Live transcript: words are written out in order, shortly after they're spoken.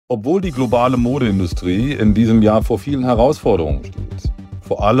Obwohl die globale Modeindustrie in diesem Jahr vor vielen Herausforderungen steht,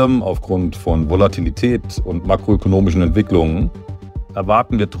 vor allem aufgrund von Volatilität und makroökonomischen Entwicklungen,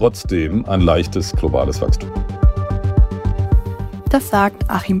 erwarten wir trotzdem ein leichtes globales Wachstum. Das sagt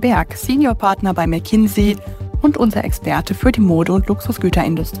Achim Berg, Seniorpartner bei McKinsey und unser Experte für die Mode- und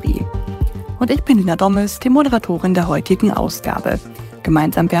Luxusgüterindustrie. Und ich bin Lina Dommes, die Moderatorin der heutigen Ausgabe.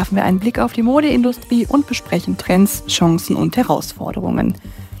 Gemeinsam werfen wir einen Blick auf die Modeindustrie und besprechen Trends, Chancen und Herausforderungen.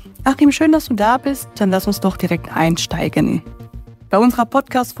 Achim, schön, dass du da bist. Dann lass uns doch direkt einsteigen. Bei unserer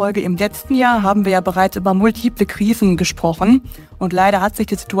Podcast-Folge im letzten Jahr haben wir ja bereits über multiple Krisen gesprochen und leider hat sich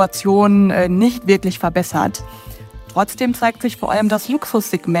die Situation nicht wirklich verbessert. Trotzdem zeigt sich vor allem das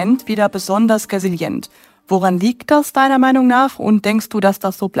Luxussegment wieder besonders resilient. Woran liegt das deiner Meinung nach und denkst du, dass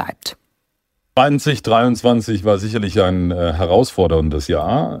das so bleibt? 2023 war sicherlich ein herausforderndes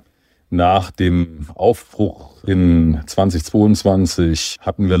Jahr. Nach dem Aufbruch in 2022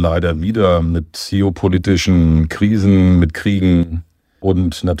 hatten wir leider wieder mit geopolitischen Krisen, mit Kriegen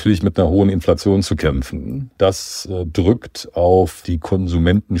und natürlich mit einer hohen Inflation zu kämpfen. Das drückt auf die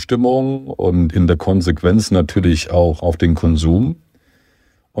Konsumentenstimmung und in der Konsequenz natürlich auch auf den Konsum.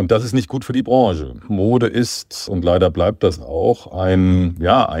 Und das ist nicht gut für die Branche. Mode ist, und leider bleibt das auch, ein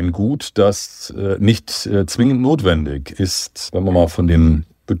Gut, das nicht zwingend notwendig ist. Wenn man mal von den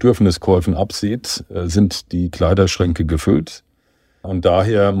Bedürfniskäufen absieht, sind die Kleiderschränke gefüllt. Und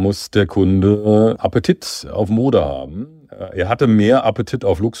daher muss der Kunde Appetit auf Mode haben. Er hatte mehr Appetit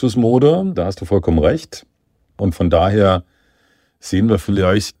auf Luxusmode, da hast du vollkommen recht. Und von daher sehen wir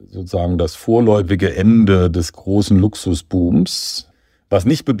vielleicht sozusagen das vorläufige Ende des großen Luxusbooms. Was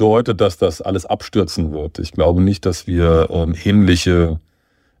nicht bedeutet, dass das alles abstürzen wird. Ich glaube nicht, dass wir ähnliche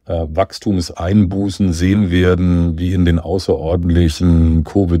Wachstumseinbußen sehen werden wie in den außerordentlichen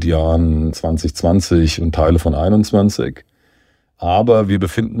Covid-Jahren 2020 und Teile von 2021. Aber wir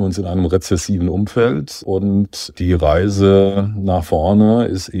befinden uns in einem rezessiven Umfeld und die Reise nach vorne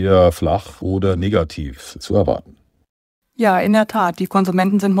ist eher flach oder negativ zu erwarten. Ja, in der Tat. Die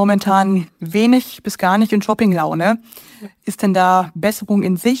Konsumenten sind momentan wenig bis gar nicht in Shoppinglaune. Ist denn da Besserung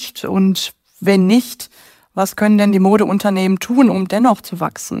in Sicht? Und wenn nicht, was können denn die Modeunternehmen tun, um dennoch zu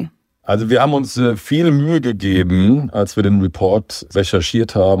wachsen? Also wir haben uns viel Mühe gegeben, als wir den Report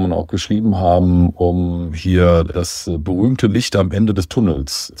recherchiert haben und auch geschrieben haben, um hier das berühmte Licht am Ende des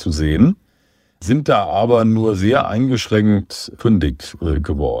Tunnels zu sehen, sind da aber nur sehr eingeschränkt fündig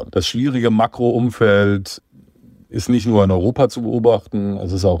geworden. Das schwierige Makroumfeld ist nicht nur in Europa zu beobachten,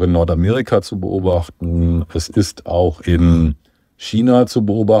 es ist auch in Nordamerika zu beobachten, es ist auch in China zu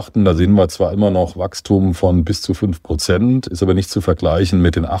beobachten. Da sehen wir zwar immer noch Wachstum von bis zu 5%, ist aber nicht zu vergleichen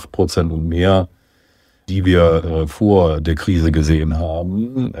mit den 8% und mehr, die wir vor der Krise gesehen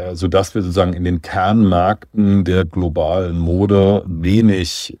haben, sodass wir sozusagen in den Kernmärkten der globalen Mode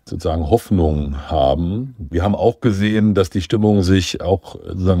wenig sozusagen Hoffnung haben. Wir haben auch gesehen, dass die Stimmung sich auch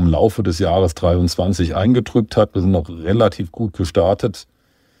sozusagen im Laufe des Jahres 2023 eingedrückt hat. Wir sind noch relativ gut gestartet.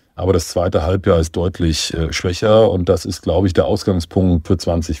 Aber das zweite Halbjahr ist deutlich schwächer und das ist, glaube ich, der Ausgangspunkt für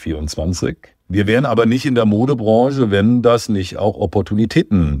 2024. Wir wären aber nicht in der Modebranche, wenn das nicht auch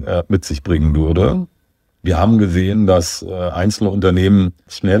Opportunitäten mit sich bringen würde. Wir haben gesehen, dass einzelne Unternehmen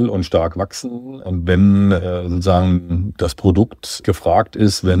schnell und stark wachsen und wenn sozusagen das Produkt gefragt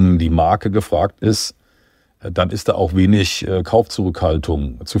ist, wenn die Marke gefragt ist, dann ist da auch wenig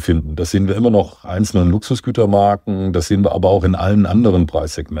Kaufzurückhaltung zu finden. Das sehen wir immer noch einzelnen Luxusgütermarken, das sehen wir aber auch in allen anderen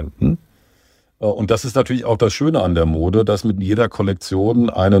Preissegmenten. Und das ist natürlich auch das Schöne an der Mode, dass mit jeder Kollektion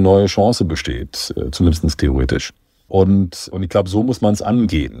eine neue Chance besteht, zumindest theoretisch. Und ich glaube, so muss man es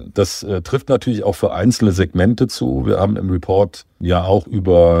angehen. Das trifft natürlich auch für einzelne Segmente zu. Wir haben im Report ja auch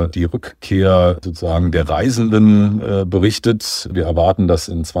über die Rückkehr sozusagen der Reisenden berichtet. Wir erwarten, dass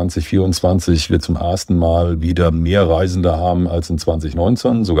in 2024 wir zum ersten Mal wieder mehr Reisende haben als in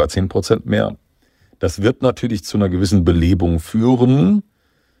 2019, sogar 10% mehr. Das wird natürlich zu einer gewissen Belebung führen.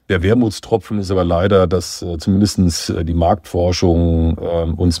 Der Wermutstropfen ist aber leider, dass zumindest die Marktforschung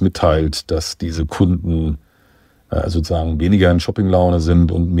uns mitteilt, dass diese Kunden sozusagen weniger in Shoppinglaune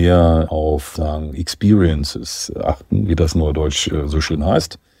sind und mehr auf Experiences achten, wie das Neudeutsch so schön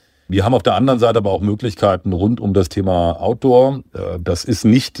heißt. Wir haben auf der anderen Seite aber auch Möglichkeiten rund um das Thema Outdoor. Das ist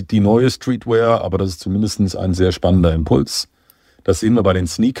nicht die neue Streetwear, aber das ist zumindest ein sehr spannender Impuls. Das sehen wir bei den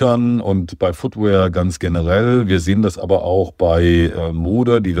Sneakern und bei Footwear ganz generell. Wir sehen das aber auch bei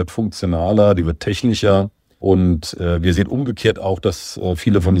Mode, die wird funktionaler, die wird technischer. Und wir sehen umgekehrt auch, dass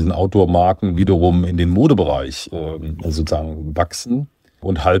viele von diesen Outdoor-Marken wiederum in den Modebereich sozusagen wachsen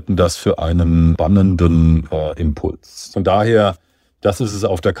und halten das für einen spannenden Impuls. Von daher, das ist es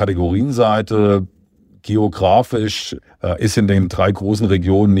auf der Kategorienseite. Geografisch ist in den 3 großen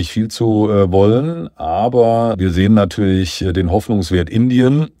Regionen nicht viel zu wollen, aber wir sehen natürlich den Hoffnungswert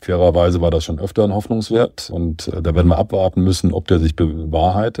Indien. Fairerweise war das schon öfter ein Hoffnungswert und da werden wir abwarten müssen, ob der sich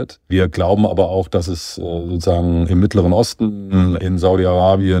bewahrheitet. Wir glauben aber auch, dass es sozusagen im Mittleren Osten, in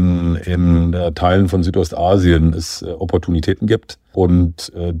Saudi-Arabien, in Teilen von Südostasien es Opportunitäten gibt.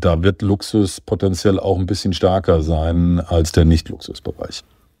 Und da wird Luxus potenziell auch ein bisschen stärker sein als der Nicht-Luxusbereich.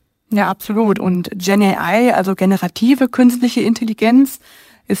 Ja, absolut. Und GenAI, also generative künstliche Intelligenz,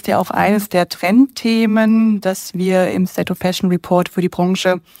 ist ja auch eines der Trendthemen, das wir im State of Fashion Report für die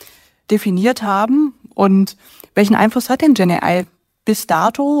Branche definiert haben. Und welchen Einfluss hat denn GenAI bis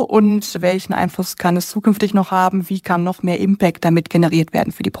dato und welchen Einfluss kann es zukünftig noch haben? Wie kann noch mehr Impact damit generiert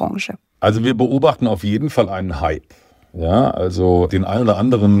werden für die Branche? Also wir beobachten auf jeden Fall einen Hype. Ja, also den einen oder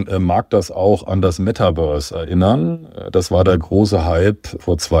anderen mag das auch an das Metaverse erinnern. Das war der große Hype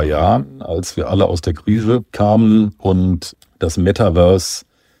vor 2 Jahren, als wir alle aus der Krise kamen und das Metaverse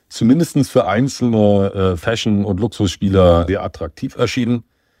zumindest für einzelne Fashion- und Luxusspieler sehr attraktiv erschien.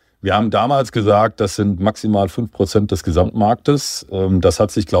 Wir haben damals gesagt, das sind maximal 5% des Gesamtmarktes. Das hat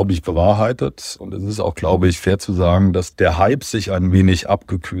sich, glaube ich, bewahrheitet. Und es ist auch, glaube ich, fair zu sagen, dass der Hype sich ein wenig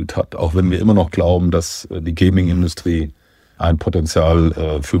abgekühlt hat. Auch wenn wir immer noch glauben, dass die Gaming-Industrie ein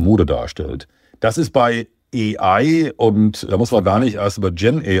Potenzial für Mode darstellt. Das ist bei AI, und da muss man gar nicht erst über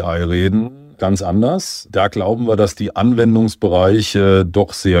GenAI reden, ganz anders. Da glauben wir, dass die Anwendungsbereiche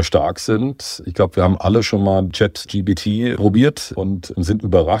doch sehr stark sind. Ich glaube, wir haben alle schon mal ChatGPT probiert und sind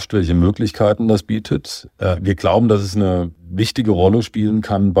überrascht, welche Möglichkeiten das bietet. Wir glauben, dass es eine wichtige Rolle spielen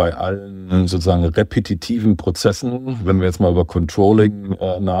kann bei allen sozusagen repetitiven Prozessen. Wenn wir jetzt mal über Controlling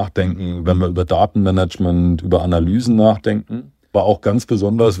nachdenken, wenn wir über Datenmanagement, über Analysen nachdenken. War auch ganz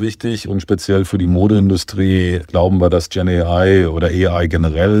besonders wichtig und speziell für die Modeindustrie glauben wir, dass GenAI oder AI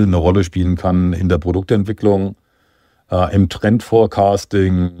generell eine Rolle spielen kann in der Produktentwicklung, im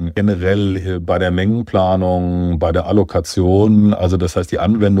Trendforecasting, generell bei der Mengenplanung, bei der Allokation. Also das heißt, die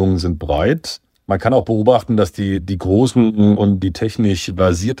Anwendungen sind breit. Man kann auch beobachten, dass die großen und die technisch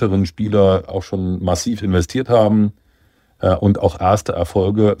versierteren Spieler auch schon massiv investiert haben und auch erste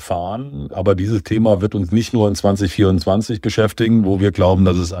Erfolge fahren. Aber dieses Thema wird uns nicht nur in 2024 beschäftigen, wo wir glauben,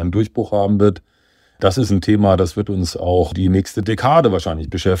 dass es einen Durchbruch haben wird. Das ist ein Thema, das wird uns auch die nächste Dekade wahrscheinlich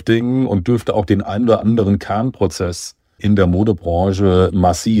beschäftigen und dürfte auch den einen oder anderen Kernprozess in der Modebranche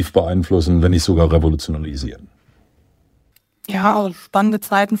massiv beeinflussen, wenn nicht sogar revolutionalisieren. Ja, spannende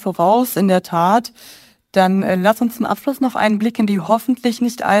Zeiten voraus, in der Tat. Dann lass uns zum Abschluss noch einen Blick in die hoffentlich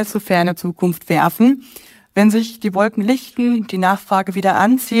nicht allzu ferne Zukunft werfen. Wenn sich die Wolken lichten, die Nachfrage wieder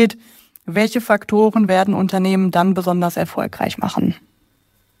anzieht, welche Faktoren werden Unternehmen dann besonders erfolgreich machen?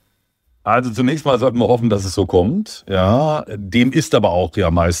 Also zunächst mal sollten wir hoffen, dass es so kommt. Ja, dem ist aber auch ja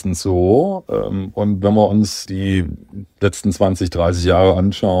meistens so. Und wenn wir uns die letzten 20, 30 Jahre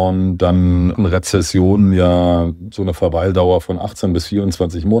anschauen, dann eine Rezession ja so eine Verweildauer von 18 bis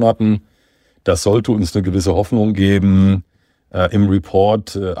 24 Monaten. Das sollte uns eine gewisse Hoffnung geben. Im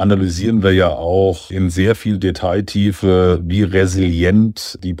Report analysieren wir ja auch in sehr viel Detailtiefe, wie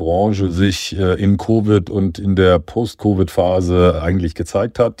resilient die Branche sich in Covid und in der Post-Covid-Phase eigentlich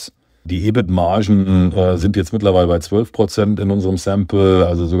gezeigt hat. Die EBIT-Margen sind jetzt mittlerweile bei 12% in unserem Sample,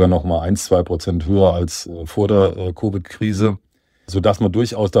 also sogar noch mal 1-2% höher als vor der Covid-Krise, sodass man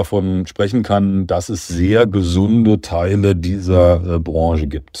durchaus davon sprechen kann, dass es sehr gesunde Teile dieser Branche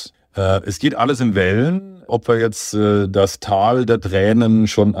gibt. Es geht alles in Wellen. Ob wir jetzt das Tal der Tränen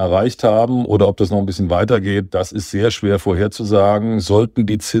schon erreicht haben oder ob das noch ein bisschen weitergeht, das ist sehr schwer vorherzusagen. Sollten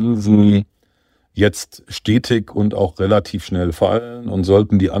die Zinsen jetzt stetig und auch relativ schnell fallen und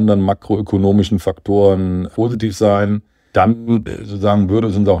sollten die anderen makroökonomischen Faktoren positiv sein, dann sozusagen würde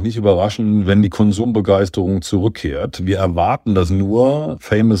es uns auch nicht überraschen, wenn die Konsumbegeisterung zurückkehrt. Wir erwarten das nur,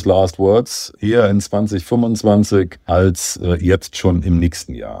 famous last words, eher in 2025 als jetzt schon im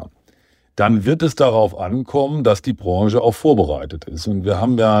nächsten Jahr. Dann wird es darauf ankommen, dass die Branche auch vorbereitet ist. Und wir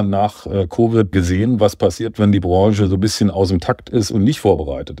haben ja nach Covid gesehen, was passiert, wenn die Branche so ein bisschen aus dem Takt ist und nicht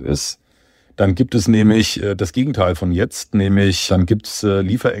vorbereitet ist. Dann gibt es nämlich das Gegenteil von jetzt, nämlich dann gibt es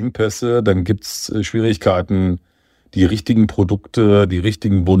Lieferengpässe, dann gibt es Schwierigkeiten, die richtigen Produkte, die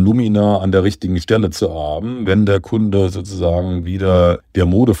richtigen Volumina an der richtigen Stelle zu haben, wenn der Kunde sozusagen wieder der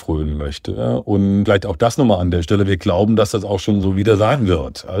Mode frönen möchte. Und vielleicht auch das nochmal an der Stelle, wir glauben, dass das auch schon so wieder sein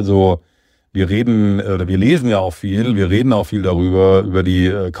wird. Also wir lesen ja auch viel, wir reden auch viel darüber, über die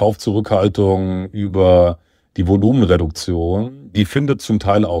Kaufzurückhaltung, über die Volumenreduktion. Die findet zum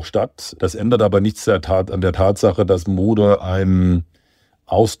Teil auch statt. Das ändert aber nichts an der Tatsache, dass Mode ein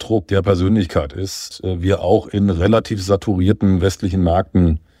Ausdruck der Persönlichkeit ist. Wir auch in relativ saturierten westlichen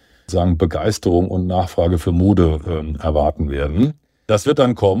Märkten sagen, Begeisterung und Nachfrage für Mode erwarten werden. Das wird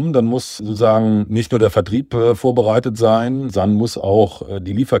dann kommen, dann muss sozusagen nicht nur der Vertrieb vorbereitet sein, sondern muss auch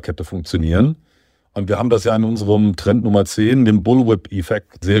die Lieferkette funktionieren. Und wir haben das ja in unserem Trend Nummer 10, dem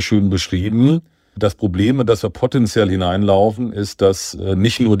Bullwhip-Effekt, sehr schön beschrieben. Das Problem, in das wir potenziell hineinlaufen, ist, dass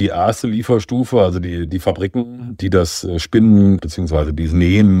nicht nur die erste Lieferstufe, also die Fabriken, die das Spinnen bzw. dies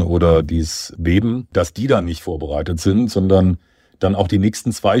Nähen oder dies Weben, dass die dann nicht vorbereitet sind, sondern dann auch die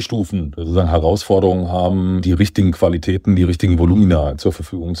nächsten 2 Stufen sozusagen Herausforderungen haben, die richtigen Qualitäten, die richtigen Volumina zur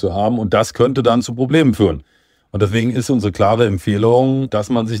Verfügung zu haben. Und das könnte dann zu Problemen führen. Und deswegen ist unsere klare Empfehlung, dass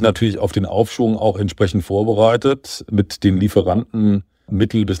man sich natürlich auf den Aufschwung auch entsprechend vorbereitet, mit den Lieferanten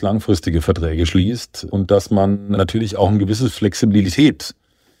mittel- bis langfristige Verträge schließt und dass man natürlich auch eine gewisse Flexibilität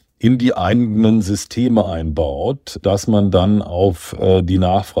in die eigenen Systeme einbaut, dass man dann auf die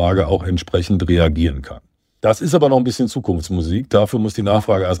Nachfrage auch entsprechend reagieren kann. Das ist aber noch ein bisschen Zukunftsmusik. Dafür muss die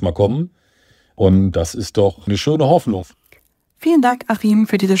Nachfrage erstmal kommen. Und das ist doch eine schöne Hoffnung. Vielen Dank, Achim,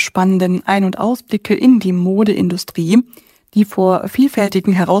 für diese spannenden Ein- und Ausblicke in die Modeindustrie, die vor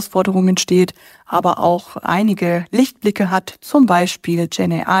vielfältigen Herausforderungen steht, aber auch einige Lichtblicke hat, zum Beispiel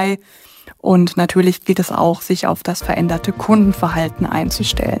GenAI. Und natürlich gilt es auch, sich auf das veränderte Kundenverhalten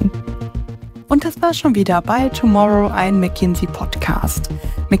einzustellen. Und das war schon wieder bei Tomorrow, ein McKinsey-Podcast.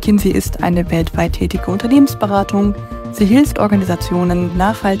 McKinsey ist eine weltweit tätige Unternehmensberatung. Sie hilft Organisationen,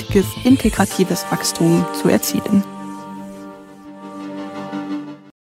 nachhaltiges, integratives Wachstum zu erzielen.